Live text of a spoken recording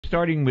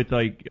starting with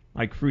like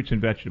fruits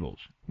and vegetables,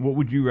 what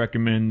would you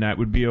recommend that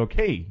would be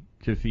okay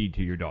to feed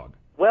to your dog?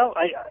 Well,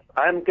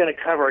 I'm going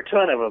to cover a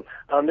ton of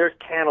them. There's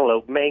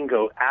cantaloupe,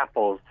 mango,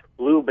 apples,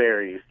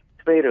 blueberries,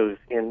 tomatoes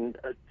in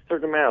a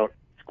certain amount.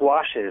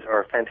 Squashes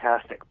are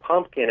fantastic.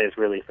 Pumpkin is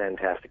really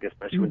fantastic,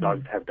 especially when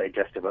dogs have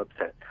digestive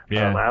upset.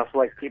 Yeah. I also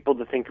like people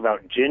to think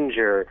about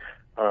ginger,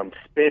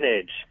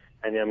 spinach.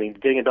 And I mean,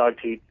 getting a dog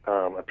to eat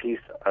a piece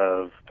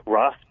of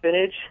raw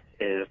spinach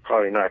is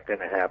probably not going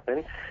to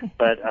happen.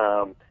 But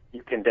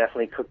you can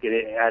definitely cook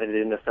it, add it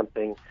into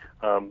something,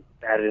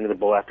 add it into the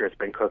bowl after it's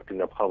been cooked, and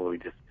they'll probably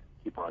just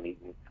keep on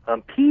eating.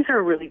 Peas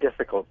are really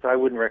difficult, so I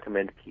wouldn't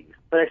recommend peas.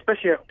 But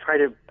especially try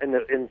to,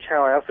 in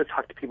chow, I also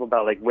talk to people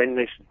about like when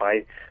they should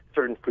buy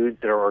certain foods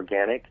that are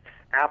organic.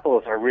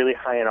 Apples are really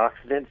high in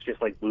oxidants,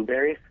 just like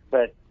blueberries,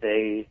 but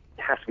they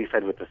have to be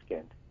fed with the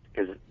skin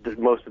because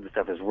most of the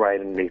stuff is right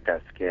underneath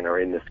that skin or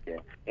in the skin.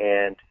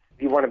 And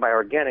you want to buy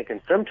organic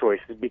in some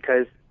choices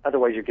because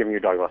otherwise you're giving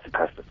your dog lots of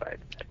pesticides.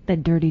 The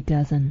dirty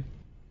dozen.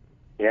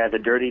 Yeah, the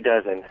dirty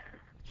dozen.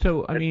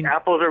 So, I mean,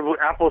 apples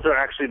are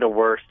actually the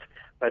worst,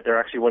 but they're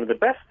actually one of the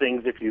best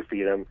things if you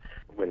feed them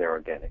when they're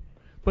organic.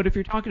 But if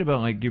you're talking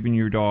about like giving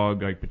your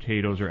dog like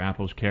potatoes or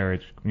apples,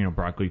 carrots,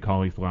 broccoli,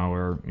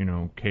 cauliflower,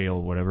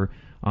 kale, whatever,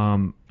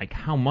 like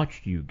how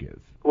much do you give?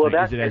 Well,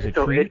 is it as a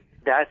treat?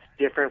 That's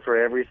different for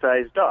every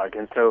size dog.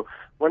 And so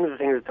one of the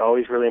things that's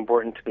always really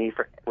important to me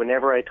for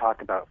whenever I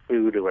talk about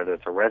food, or whether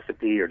it's a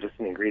recipe or just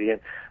an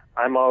ingredient,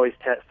 I'm always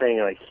saying,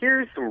 like,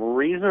 here's some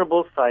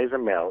reasonable size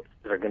amounts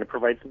that are going to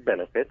provide some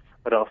benefits,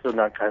 but also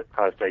not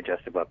cause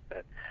digestive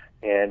upset.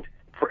 And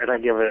I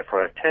give it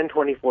for a 10,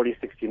 20, 40,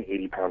 60, and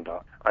 80-pound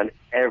dog on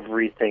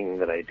everything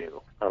that I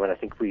do. And I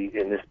think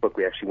in this book,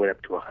 we actually went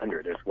up to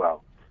 100 as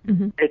well.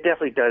 Mm-hmm. It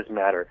definitely does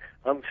matter.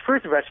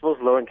 Fruits and vegetables,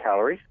 low in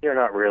calories. They're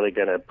not really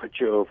going to put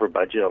you over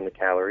budget on the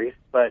calories,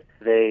 but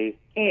they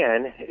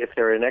can, if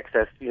they're in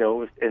excess,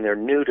 and they're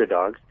new to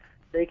dogs,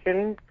 they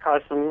can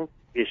cause some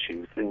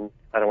issues. And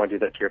I don't want to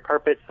do that to your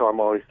carpet, so I'm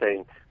always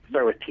saying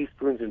start with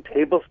teaspoons and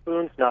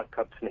tablespoons, not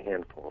cups and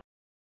handfuls.